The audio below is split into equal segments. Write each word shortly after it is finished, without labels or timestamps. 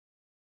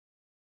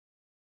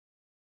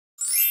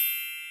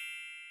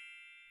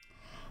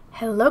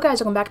Hello guys,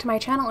 welcome back to my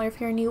channel, or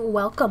if you're new,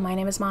 welcome. My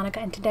name is Monica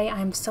and today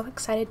I am so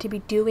excited to be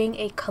doing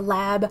a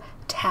collab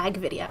tag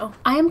video.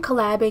 I am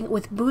collabing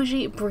with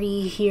Bougie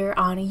Brie here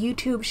on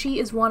YouTube. She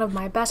is one of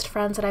my best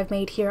friends that I've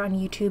made here on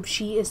YouTube.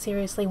 She is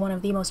seriously one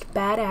of the most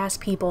badass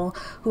people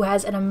who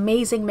has an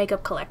amazing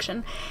makeup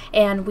collection,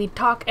 and we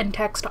talk and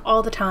text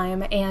all the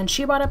time, and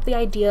she brought up the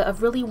idea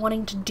of really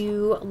wanting to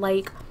do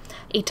like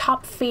a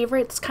top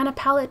favorites kind of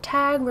palette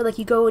tag where like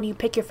you go and you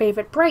pick your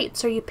favorite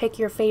brights or you pick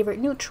your favorite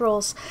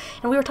neutrals,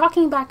 and we were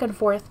talking back and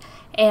forth,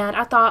 and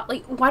I thought,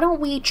 like, why don't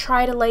we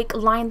try to like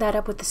line that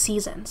up with the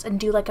seasons and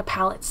do like a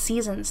palette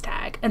seasons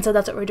tag? And so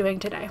that's what we're doing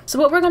today. So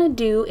what we're going to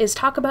do is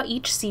talk about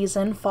each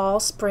season, fall,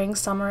 spring,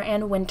 summer,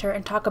 and winter,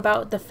 and talk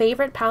about the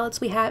favorite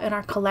palettes we have in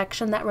our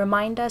collection that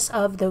remind us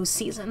of those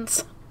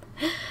seasons.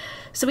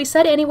 So we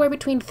said anywhere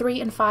between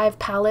 3 and 5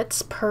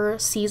 palettes per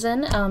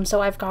season.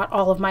 So I've got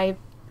all of my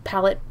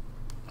palette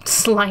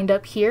lined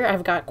up here.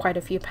 I've got quite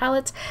a few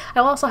palettes.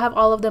 I will also have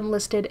all of them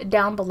listed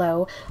down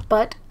below,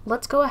 but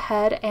let's go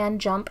ahead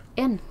and jump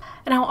in.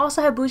 And I'll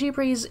also have Bougie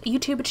Brie's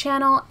YouTube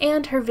channel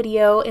and her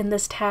video in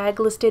this tag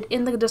listed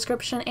in the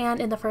description and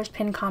in the first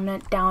pinned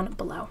comment down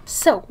below.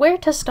 So where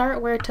to start?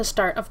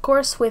 Of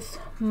course, with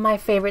my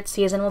favorite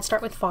season. Let's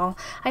start with fall.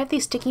 I have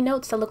these sticky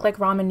notes that look like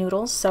ramen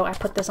noodles, so I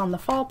put this on the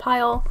fall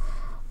pile.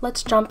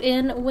 Let's jump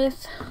in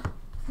with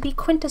the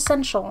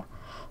quintessential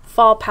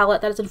fall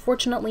palette that is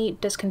unfortunately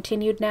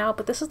discontinued now,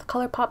 but this is the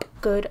Colourpop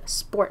Good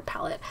Sport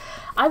palette.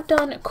 I've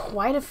done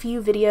quite a few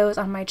videos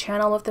on my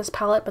channel with this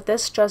palette, but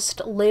this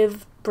just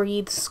live,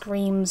 breathes,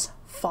 screams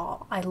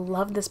fall. I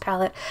love this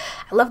palette.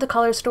 I love the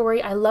color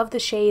story. I love the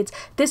shades.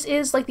 This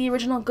is like the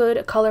original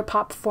good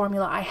Colourpop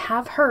formula. I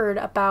have heard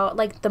about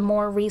like the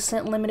more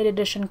recent limited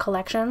edition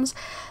collections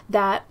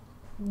that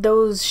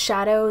those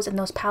shadows and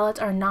those palettes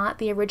are not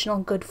the original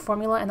good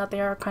formula and that they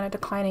are kind of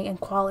declining in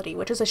quality,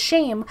 which is a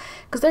shame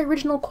because their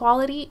original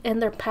quality and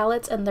their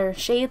palettes and their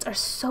shades are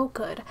so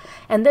good.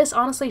 And this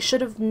honestly should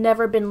have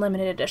never been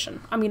limited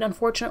edition. I mean,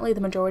 unfortunately, the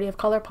majority of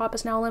Colourpop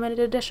is now limited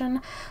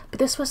edition, but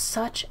this was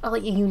such a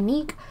like,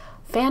 unique,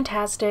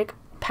 fantastic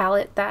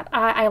palette that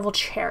I will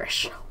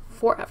cherish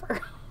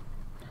forever.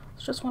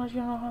 Just wanted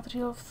you to know how to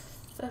deal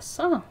with this.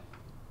 Oh.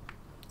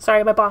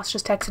 Sorry, my boss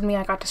just texted me.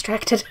 I got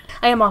distracted.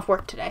 I am off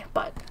work today,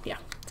 but yeah.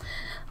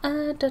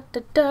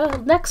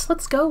 Next,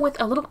 let's go with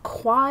a little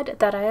quad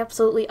that I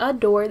absolutely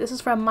adore. This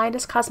is from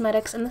Midas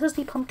Cosmetics, and this is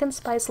the Pumpkin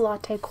Spice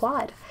Latte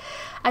Quad.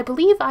 I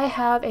believe I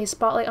have a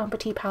Spotlight on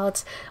Petite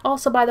palettes.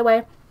 Also, by the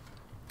way,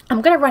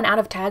 I'm gonna run out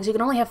of tags. You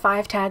can only have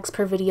 5 tags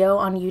per video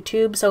on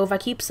YouTube, so if I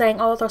keep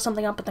saying, oh, I'll throw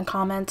something up in the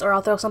comments or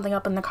I'll throw something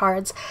up in the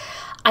cards,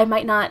 I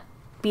might not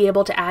be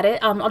able to add it.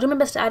 I'll do my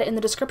best to add it in the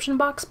description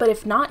box, but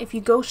if not, if you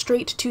go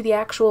straight to the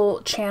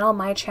actual channel,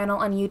 my channel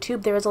on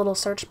YouTube, there is a little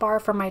search bar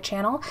for my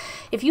channel.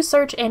 If you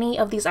search any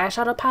of these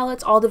eyeshadow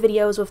palettes, all the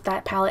videos with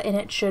that palette in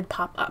it should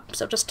pop up.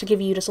 So just to give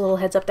you just a little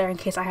heads up there in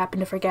case I happen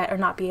to forget or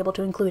not be able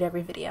to include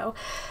every video.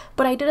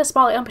 But I did a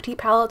Spotlight on Petite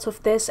palettes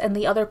with this and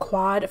the other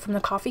quad from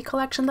the coffee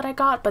collection that I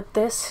got, but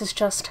this is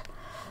just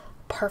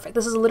perfect.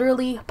 This is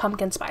literally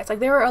pumpkin spice. Like,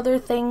 there are other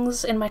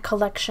things in my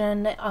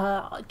collection,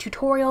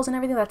 tutorials and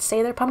everything that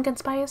say they're pumpkin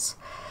spice,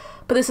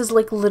 but this is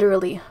like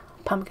literally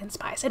pumpkin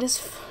spice. It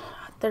is,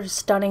 they're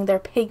stunning, they're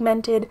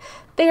pigmented,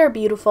 they are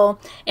beautiful,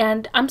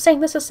 and I'm saying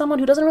this as someone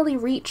who doesn't really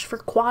reach for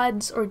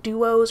quads or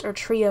duos or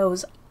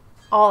trios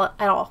at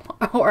all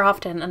or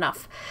often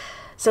enough.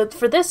 So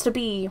for this to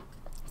be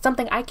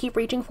something I keep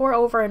reaching for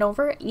over and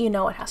over, you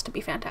know it has to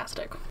be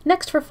fantastic.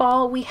 Next for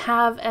fall, we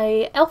have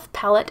a e.l.f.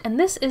 palette, and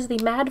this is the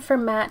Mad for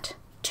Matte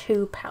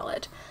 2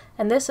 palette.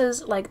 And this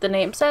is, like the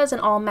name says,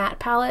 an all matte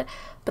palette,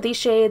 but these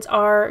shades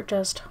are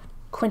just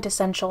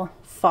quintessential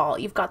fall.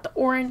 You've got the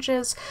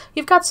oranges,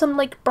 you've got some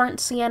like burnt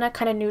sienna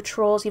kind of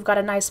neutrals, you've got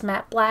a nice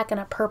matte black and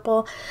a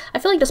purple. I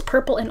feel like just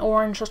purple and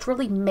orange just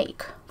really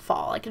make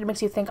fall. Like, it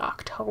makes you think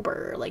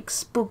October, like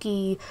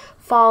spooky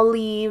fall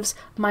leaves,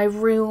 my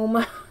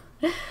room.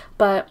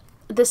 But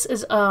this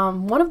is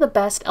one of the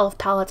best e.l.f.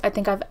 palettes I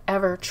think I've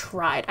ever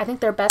tried. I think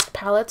their best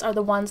palettes are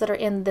the ones that are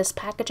in this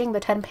packaging,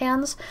 the 10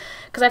 pans,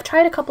 because I've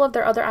tried a couple of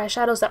their other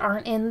eyeshadows that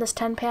aren't in this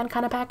 10 pan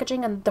kind of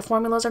packaging, and the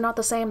formulas are not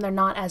the same. They're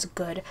not as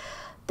good.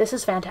 This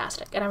is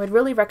fantastic, and I would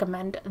really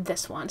recommend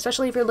this one,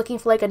 especially if you're looking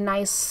for like a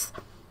nice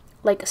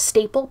like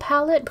staple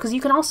palette, because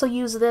you can also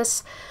use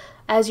this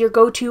as your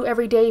go-to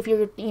every day if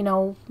you're, you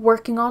know,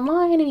 working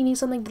online and you need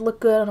something to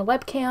look good on a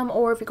webcam,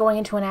 or if you're going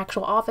into an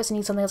actual office and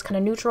need something that's kind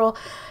of neutral,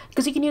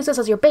 because you can use this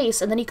as your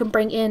base and then you can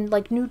bring in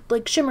like new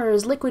like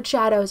shimmers, liquid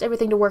shadows,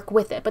 everything to work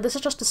with it. But this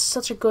is just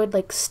such a good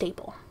like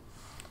staple,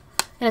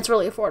 and it's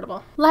really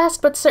affordable.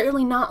 Last but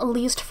certainly not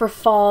least for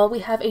fall, we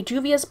have a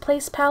Juvia's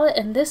Place palette,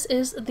 and this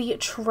is the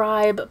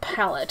Tribe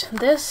palette.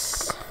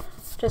 This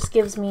just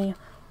gives me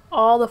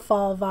all the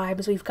fall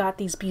vibes. We've got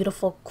these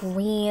beautiful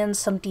greens,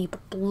 some deep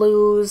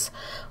blues,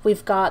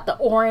 we've got the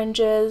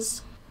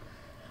oranges.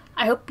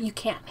 I hope you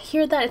can't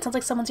hear that. It sounds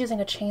like someone's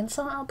using a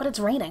chainsaw, but it's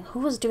raining. Who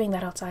was doing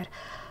that outside?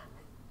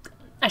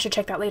 I should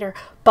check that later.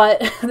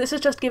 But this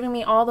is just giving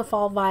me all the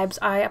fall vibes.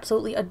 I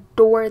absolutely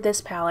adore this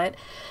palette.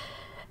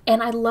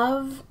 And I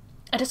love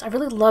I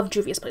really love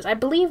Juvia's Place. I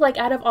believe, like,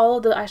 out of all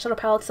of the eyeshadow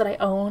palettes that I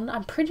own,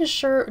 I'm pretty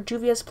sure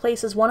Juvia's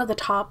Place is one of the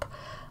top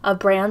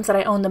brands that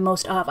I own the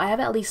most of. I have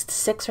at least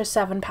 6 or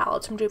 7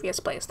 palettes from Juvia's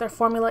Place. Their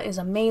formula is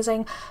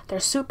amazing, they're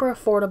super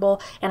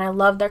affordable, and I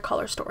love their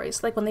color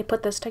stories. Like, when they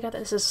put this together,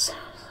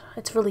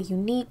 it's really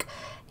unique,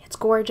 it's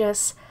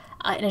gorgeous,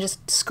 and it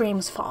just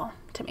screams fall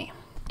to me.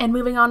 And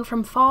moving on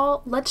from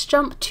fall, let's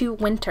jump to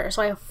winter.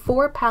 So I have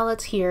 4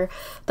 palettes here,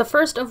 the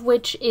first of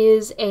which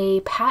is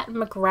a Pat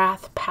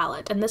McGrath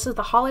palette, and this is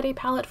the holiday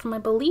palette from, I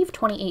believe,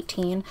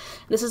 2018.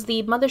 This is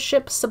the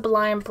Mothership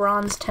Sublime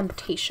Bronze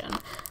Temptation,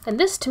 and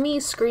this to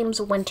me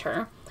screams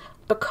winter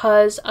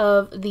because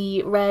of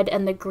the red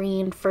and the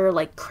green for,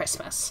 like,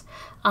 Christmas.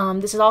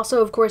 This is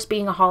also, of course,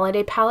 being a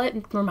holiday palette,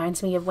 it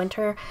reminds me of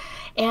winter,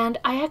 and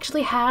I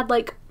actually had,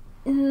 like,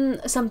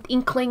 some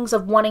inklings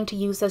of wanting to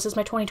use this as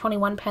my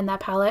 2021 pan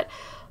that palette,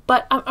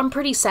 but I'm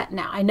pretty set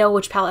now. I know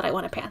which palette I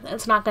want to pan.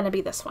 It's not going to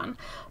be this one,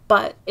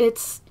 but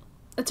it's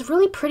a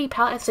really pretty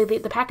palette. I'd say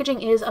the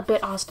packaging is a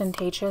bit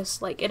ostentatious.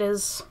 Like, it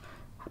is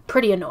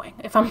pretty annoying,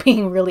 if I'm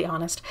being really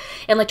honest,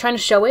 and like trying to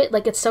show it,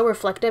 like, it's so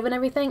reflective and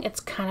everything,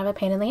 it's kind of a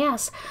pain in the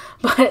ass,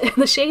 but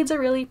the shades are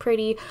really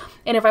pretty.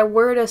 And if I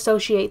were to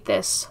associate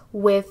this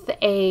with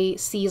a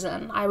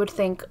season, I would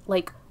think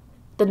like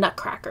the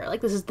Nutcracker. Like,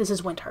 this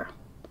is winter.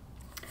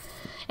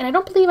 And I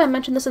don't believe I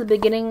mentioned this at the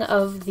beginning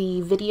of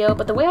the video,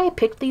 but the way I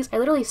picked these, I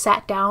literally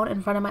sat down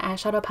in front of my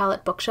eyeshadow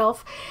palette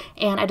bookshelf,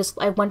 and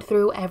I went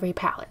through every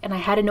palette, and I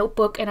had a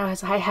notebook, and I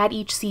had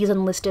each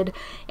season listed,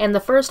 and the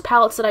first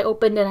palettes that I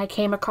opened and I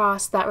came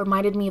across that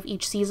reminded me of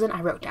each season,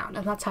 I wrote down,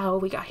 and that's how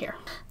we got here.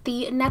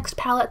 The next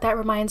palette that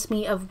reminds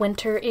me of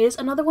winter is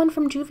another one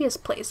from Juvia's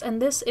Place,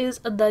 and this is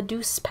the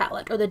Douce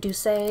palette, or the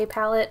Douce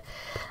palette,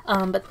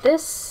 but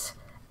this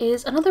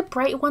is another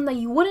bright one that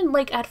you wouldn't,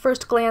 like, at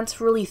first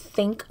glance really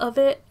think of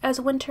it as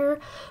winter,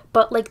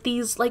 but like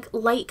these like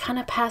light kind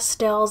of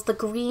pastels, the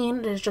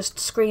green is just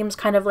screams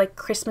kind of like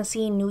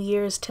Christmassy, New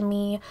Year's to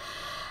me.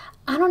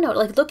 I don't know,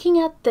 like, looking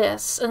at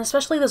this, and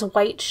especially this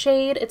white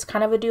shade, it's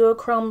kind of a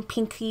duochrome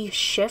pinky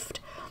shift.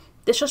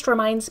 This just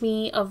reminds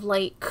me of,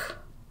 like,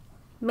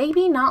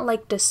 maybe not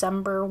like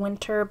December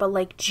winter, but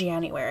like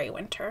January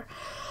winter.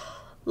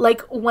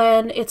 Like,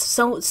 when it's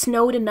so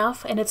snowed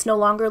enough and it's no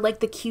longer like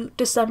the cute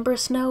December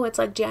snow, it's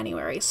like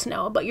January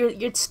snow, but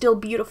you're still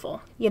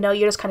beautiful, you know,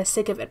 you're just kind of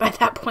sick of it by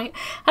that point.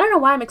 I don't know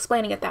why I'm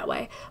explaining it that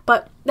way,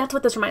 but that's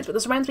what this reminds me of.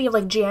 This reminds me of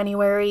like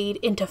January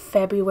into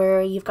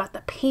February. You've got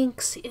the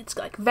pinks, it's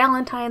like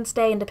Valentine's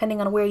Day, and depending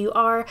on where you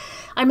are,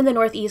 I'm in the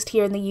Northeast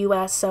here in the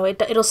US, so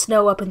it'll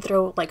snow up and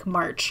through like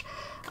March.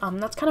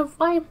 That's kind of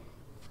why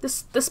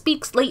this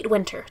speaks late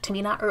winter to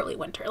me, not early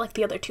winter like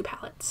the other 2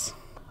 palettes.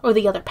 Or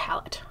the other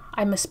palette.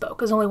 I misspoke.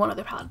 There's only one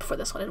other palette before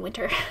this one in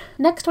winter.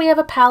 Next we have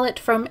a palette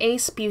from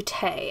Ace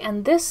Beauté,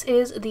 and this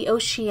is the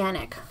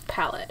Oceanic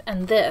palette,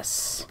 and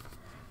this...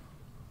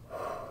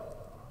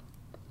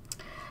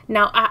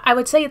 Now, I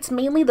would say it's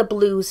mainly the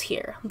blues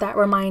here that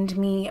remind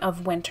me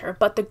of winter,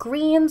 but the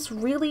greens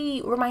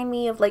really remind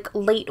me of like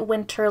late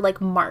winter,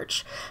 like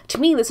March. To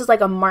me, this is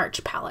like a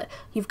March palette.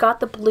 You've got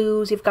the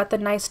blues, you've got the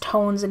nice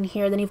tones in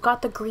here, then you've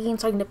got the green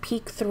starting to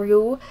peek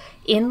through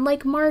in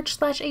like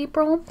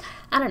March/April.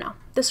 I don't know.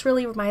 This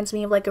really reminds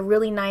me of like a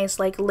really nice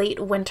like late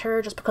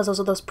winter, just because those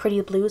are those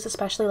pretty blues,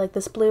 especially like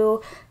this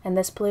blue and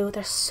this blue.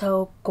 They're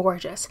so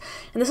gorgeous.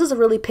 And this is a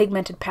really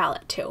pigmented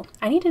palette too.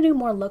 I need to do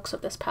more looks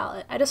with this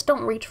palette. I just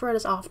don't reach for it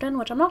as often,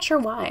 which I'm not sure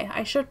why.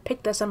 I should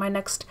pick this in my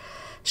next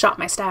shop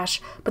my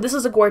stash. But this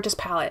is a gorgeous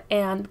palette,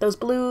 and those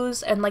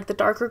blues and like the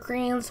darker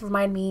greens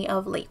remind me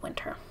of late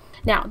winter.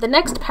 Now, the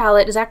next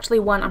palette is actually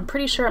one I'm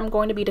pretty sure I'm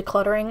going to be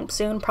decluttering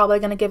soon. Probably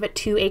going to give it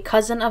to a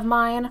cousin of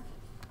mine.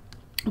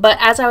 But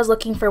as I was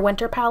looking for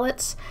winter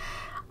palettes,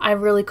 I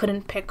really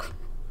couldn't pick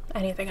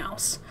anything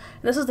else.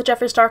 This is the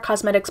Jeffree Star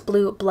Cosmetics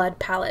Blue Blood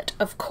palette.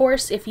 Of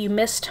course, if you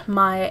missed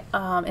my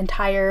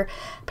entire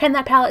Pan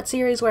That Palette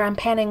series where I'm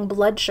panning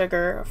Blood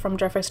Sugar from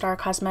Jeffree Star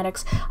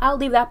Cosmetics, I'll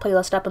leave that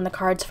playlist up in the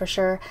cards for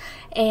sure.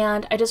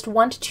 And I just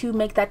want to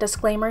make that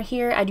disclaimer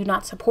here. I do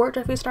not support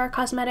Jeffree Star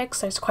Cosmetics.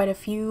 There's quite a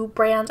few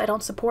brands I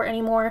don't support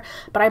anymore,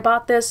 but I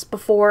bought this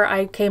before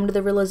I came to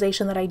the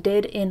realization that I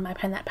did in my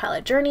Pan That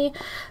Palette journey.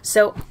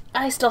 So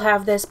I still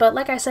have this, but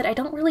like I said, I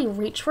don't really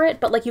reach for it,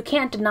 but like you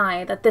can't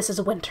deny that this is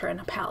winter in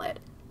a palette.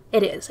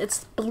 It is.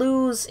 It's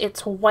blues,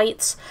 it's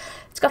whites,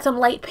 it's got some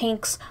light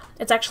pinks.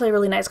 It's actually a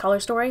really nice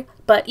color story,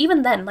 but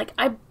even then, like,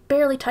 I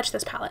barely touched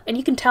this palette, and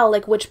you can tell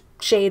like which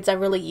shades I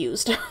really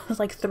used. There's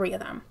like 3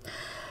 of them.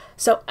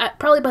 So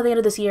probably by the end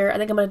of this year, I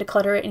think I'm going to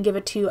declutter it and give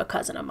it to a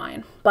cousin of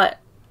mine. But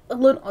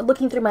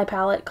looking through my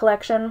palette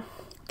collection,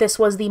 this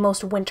was the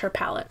most winter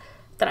palette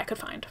that I could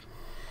find.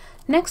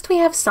 Next we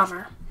have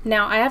summer.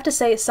 Now I have to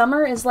say,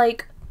 summer is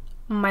like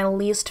my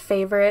least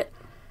favorite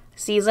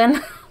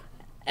season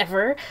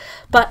ever,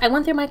 but I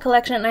went through my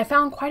collection and I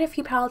found quite a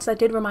few palettes that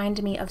did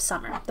remind me of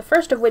summer. The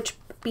first of which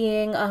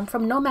being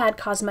from Nomad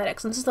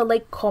Cosmetics, and this is the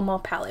Lake Como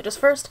palette. Just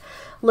first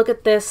look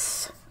at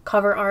this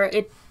cover art.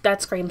 It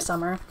that screams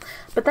summer.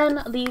 But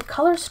then the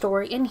color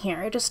story in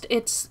here,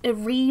 it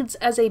reads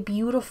as a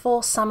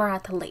beautiful summer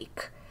at the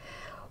lake,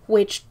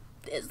 which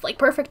is like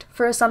perfect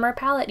for a summer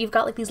palette. You've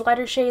got like these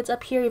lighter shades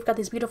up here, you've got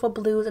these beautiful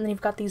blues, and then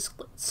you've got these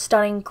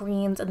stunning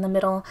greens in the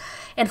middle.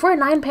 And for a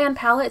 9-pan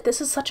palette,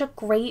 this is such a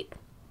great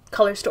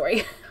color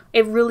story.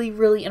 It really,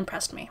 really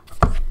impressed me.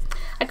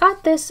 I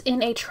got this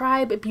in a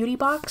Tribe beauty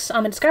box.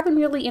 It's got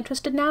me really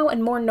interested now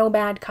in more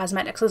Nomad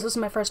cosmetics. This is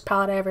my first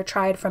palette I ever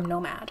tried from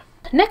Nomad.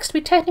 Next,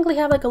 we technically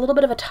have like a little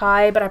bit of a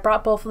tie, but I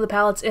brought both of the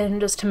palettes in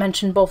just to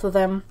mention both of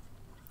them.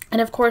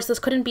 And of course, this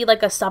couldn't be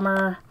like a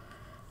summer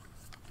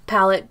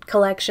palette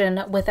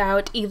collection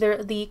without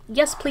either the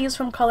Yes Please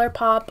from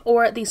Colourpop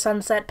or the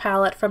Sunset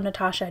palette from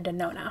Natasha and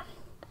Denona.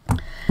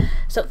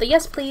 So the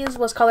Yes Please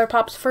was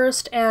Colourpop's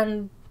first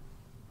and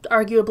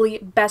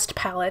arguably best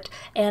palette,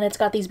 and it's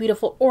got these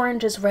beautiful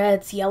oranges,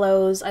 reds,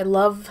 yellows. I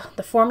love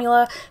the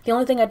formula. The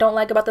only thing I don't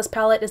like about this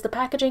palette is the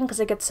packaging because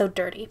it gets so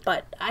dirty,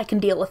 but I can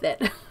deal with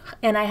it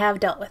and I have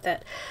dealt with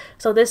it.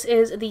 So this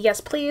is the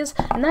Yes Please,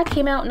 and that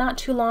came out not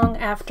too long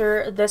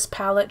after this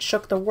palette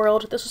shook the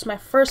world. This was my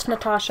first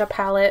Natasha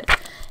palette,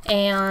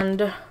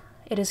 and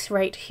it is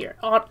right here.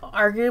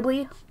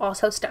 Arguably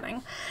also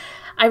stunning.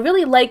 I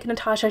really like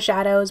Natasha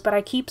shadows, but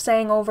I keep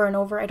saying over and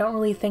over, I don't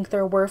really think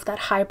they're worth that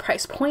high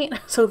price point.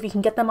 So if you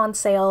can get them on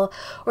sale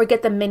or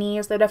get the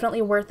minis, they're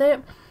definitely worth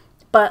it.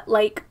 But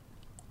like,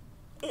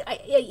 I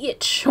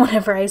itch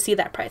whenever I see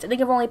that price. I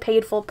think I've only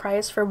paid full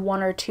price for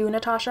 1 or 2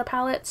 Natasha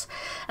palettes.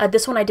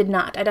 This one I did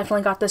not. I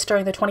definitely got this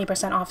during the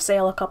 20% off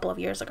sale a couple of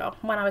years ago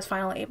when I was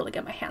finally able to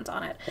get my hands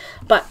on it.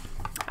 But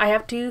I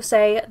have to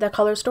say the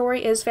color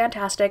story is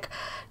fantastic.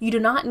 You do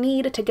not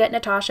need to get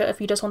Natasha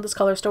if you just want this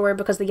color story,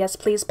 because the Yes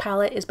Please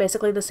palette is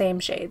basically the same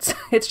shades.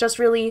 It's just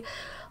really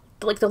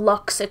like the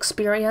luxe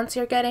experience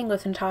you're getting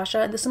with Natasha,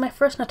 and this is my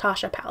first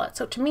Natasha palette,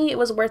 so to me it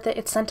was worth it.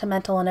 It's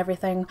sentimental and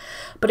everything,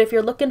 but if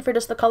you're looking for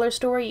just the color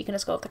story, you can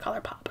just go with the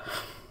Colourpop.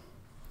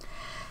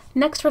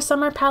 Next, for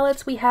summer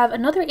palettes, we have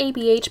another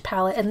ABH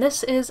palette, and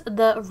this is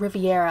the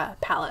Riveria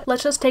palette.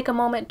 Let's just take a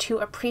moment to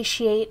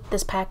appreciate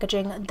this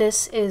packaging.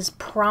 This is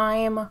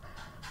prime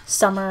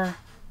summer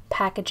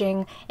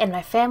packaging, and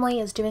my family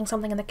is doing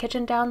something in the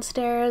kitchen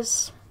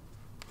downstairs.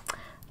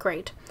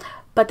 Great.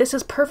 But this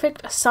is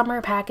perfect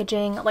summer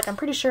packaging. Like, I'm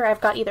pretty sure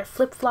I've got either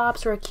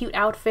flip-flops or a cute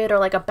outfit or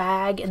like a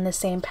bag in the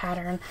same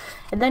pattern.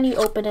 And then you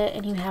open it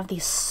and you have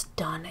these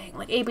stunning,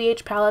 like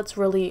ABH palettes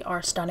really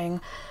are stunning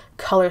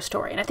color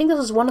story. And I think this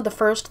is one of the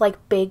first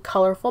like big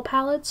colorful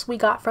palettes we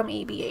got from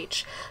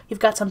ABH. You've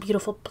got some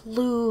beautiful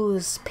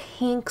blues,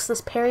 pinks,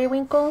 this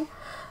periwinkle.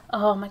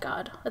 Oh my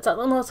god. It's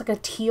almost like a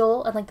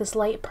teal and like this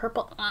light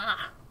purple.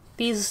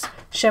 These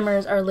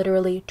shimmers are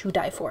literally to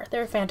die for.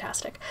 They're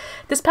fantastic.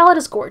 This palette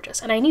is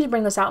gorgeous, and I need to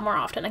bring this out more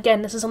often.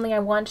 Again, this is something I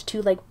want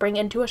to like bring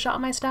into a Shop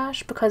My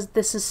Stash because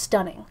this is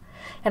stunning.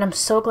 And I'm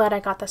so glad I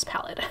got this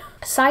palette.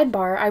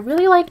 Sidebar, I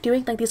really like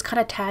doing like these kind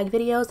of tag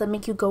videos that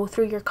make you go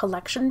through your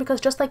collection, because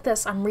just like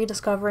this, I'm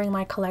rediscovering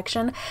my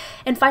collection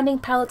and finding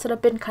palettes that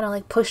have been kind of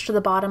like pushed to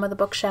the bottom of the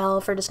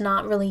bookshelf or just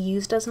not really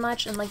used as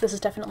much, and like this is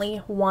definitely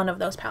one of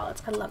those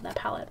palettes. I love that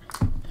palette.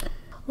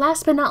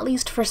 Last but not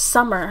least, for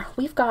summer,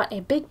 we've got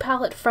a big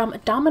palette from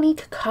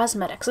Dominique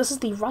Cosmetics. This is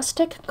the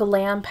Rustic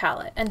Glam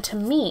palette, and to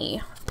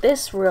me,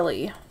 this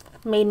really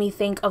made me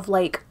think of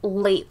like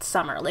late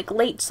summer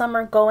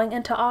going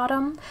into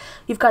autumn.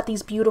 You've got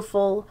these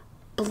beautiful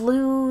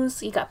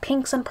blues, you got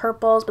pinks and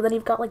purples, but then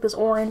you've got like this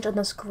orange and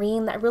this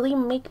green that really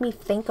make me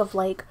think of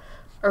like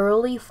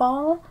early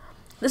fall.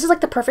 This is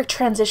like the perfect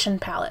transition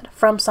palette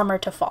from summer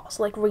to fall.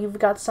 So like we've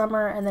got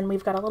summer and then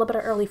we've got a little bit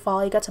of early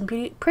fall. You got some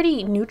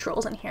pretty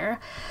neutrals in here.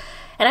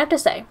 And I have to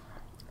say,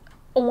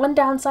 one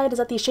downside is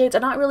that these shades are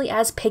not really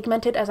as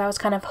pigmented as I was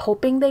kind of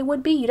hoping they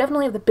would be. You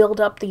definitely have to build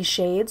up these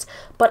shades,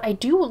 but I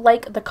do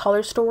like the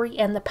color story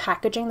and the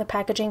packaging. The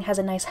packaging has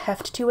a nice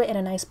heft to it and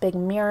a nice big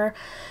mirror.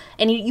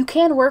 And you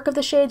can work with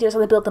the shades, you just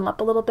have to build them up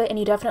a little bit, and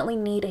you definitely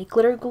need a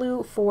glitter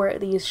glue for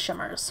these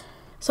shimmers.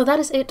 So that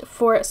is it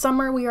for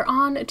summer. We are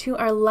on to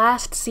our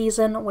last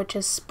season, which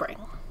is spring.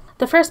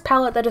 The first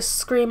palette that just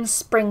screams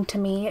spring to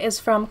me is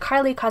from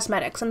Kylie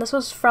Cosmetics, and this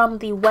was from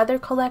the Weather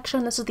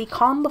collection. This is the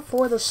Calm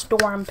Before the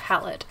Storm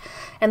palette,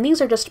 and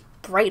these are just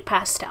bright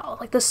pastel.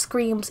 Like, this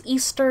screams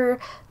Easter,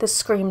 this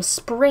screams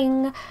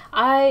spring.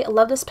 I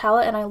love this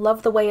palette, and I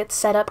love the way it's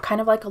set up,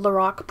 kind of like a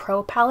Lorac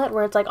Pro palette,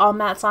 where it's like all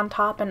mattes on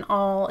top and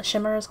all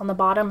shimmers on the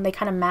bottom, and they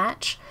kind of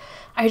match.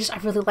 I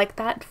really like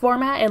that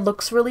format. It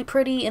looks really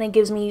pretty, and it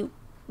gives me,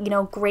 you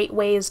know, great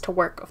ways to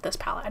work with this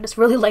palette. I just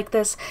really like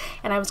this,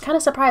 and I was kind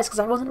of surprised because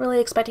I wasn't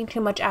really expecting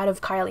too much out of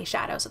Kylie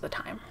shadows at the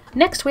time.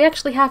 Next, we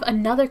actually have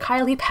another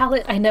Kylie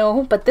palette, I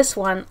know, but this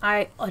one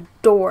I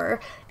adore,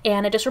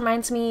 and it just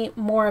reminds me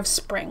more of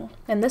spring.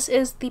 And this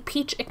is the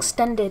Peach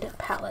Extended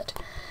palette.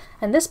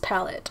 And this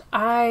palette,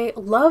 I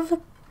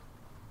love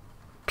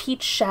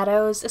peach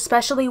shadows,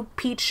 especially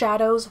peach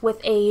shadows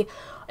with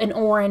an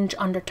orange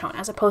undertone,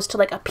 as opposed to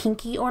like a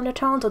pinky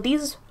undertone. So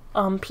these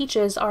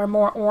peaches are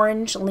more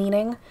orange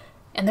leaning,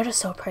 and they're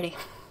just so pretty.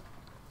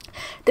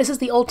 This is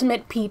the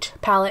ultimate peach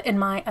palette in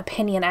my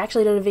opinion. I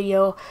actually did a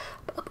video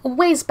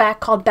ways back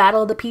called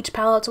Battle of the Peach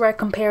Palettes where I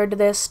compared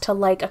this to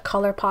like a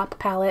Colourpop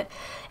palette,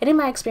 and in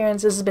my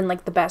experience this has been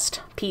like the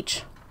best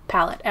peach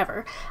palette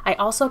ever. I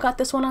also got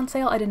this one on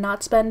sale. I did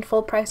not spend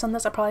full price on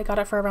this. I probably got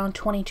it for around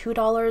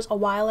 $22 a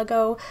while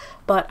ago,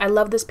 but I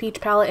love this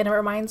peach palette and it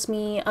reminds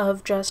me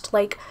of just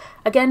like,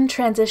 again,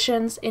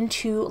 transitions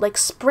into like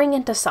spring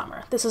into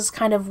summer. This is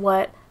kind of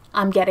what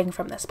I'm getting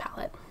from this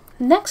palette.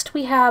 Next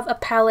we have a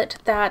palette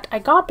that I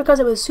got because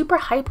it was super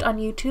hyped on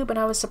YouTube and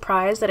I was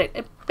surprised that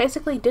it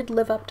basically did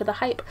live up to the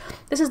hype.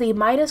 This is the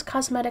Midas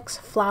Cosmetics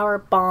Flower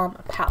Bomb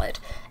palette,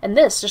 and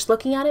this, just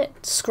looking at it,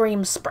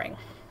 screams spring.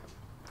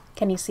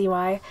 Can you see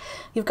why?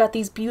 You've got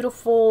these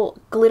beautiful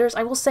glitters.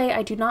 I will say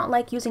I do not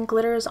like using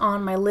glitters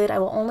on my lid. I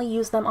will only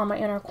use them on my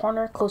inner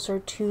corner closer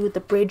to the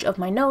bridge of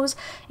my nose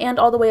and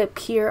all the way up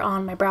here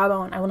on my brow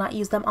bone. I will not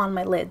use them on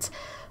my lids.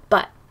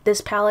 But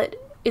this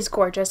palette is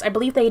gorgeous. I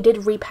believe they did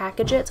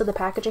repackage it, so the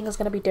packaging is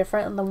going to be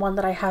different than the one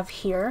that I have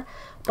here.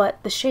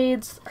 But the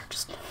shades are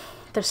just,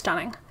 they're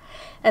stunning.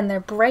 And they're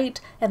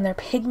bright and they're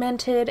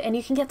pigmented and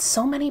you can get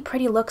so many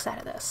pretty looks out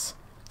of this.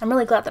 I'm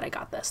really glad that I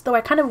got this, though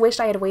I kind of wished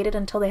I had waited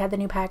until they had the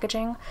new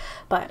packaging,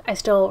 but I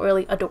still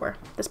really adore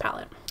this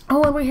palette.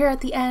 Oh, and we're here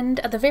at the end.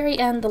 At the very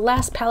end, the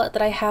last palette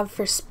that I have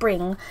for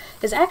spring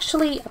is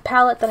actually a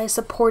palette that I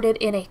supported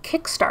in a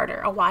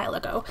Kickstarter a while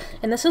ago,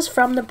 and this is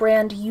from the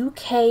brand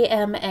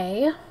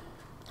UKMA,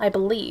 I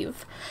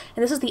believe,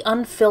 and this is the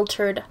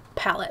Unfiltered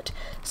palette.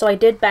 So I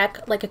did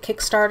back like a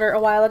Kickstarter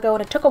a while ago,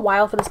 and it took a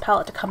while for this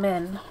palette to come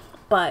in,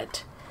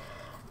 but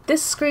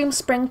this screams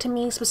spring to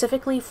me,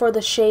 specifically for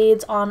the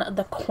shades on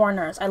the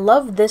corners. I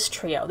love this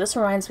trio. This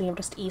reminds me of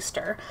just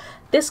Easter.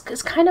 This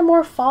is kind of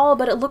more fall,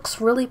 but it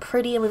looks really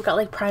pretty, and we've got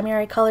like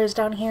primary colors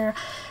down here.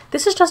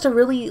 This is just a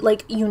really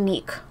like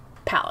unique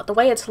palette. The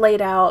way it's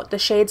laid out, the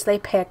shades they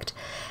picked.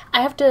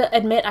 I have to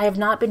admit I have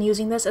not been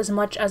using this as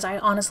much as I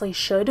honestly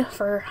should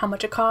for how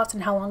much it costs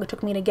and how long it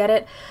took me to get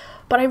it.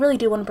 But I really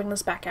do want to bring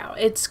this back out.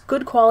 It's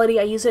good quality.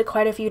 I used it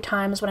quite a few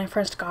times when I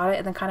first got it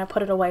and then kind of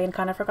put it away and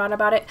kind of forgot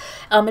about it.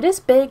 It is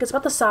big. It's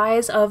about the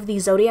size of the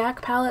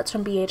Zodiac palettes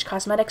from BH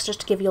Cosmetics, just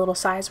to give you a little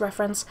size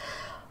reference.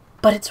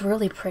 But it's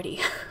really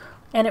pretty.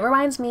 And it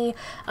reminds me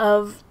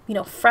of, you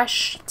know,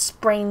 fresh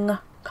spring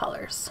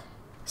colors.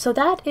 So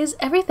that is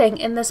everything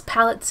in this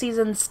palette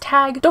season's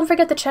tag. Don't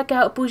forget to check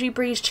out Bougie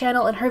Brie's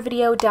channel and her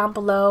video down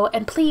below.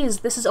 And please,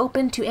 this is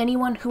open to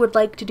anyone who would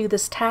like to do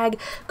this tag.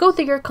 Go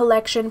through your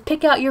collection,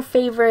 pick out your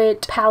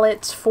favorite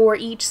palettes for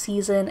each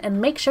season, and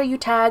make sure you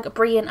tag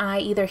Brie and I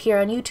either here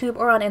on YouTube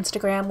or on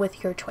Instagram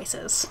with your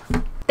choices.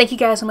 Thank you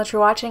guys so much for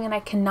watching, and I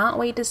cannot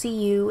wait to see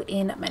you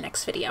in my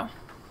next video.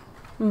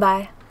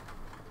 Bye.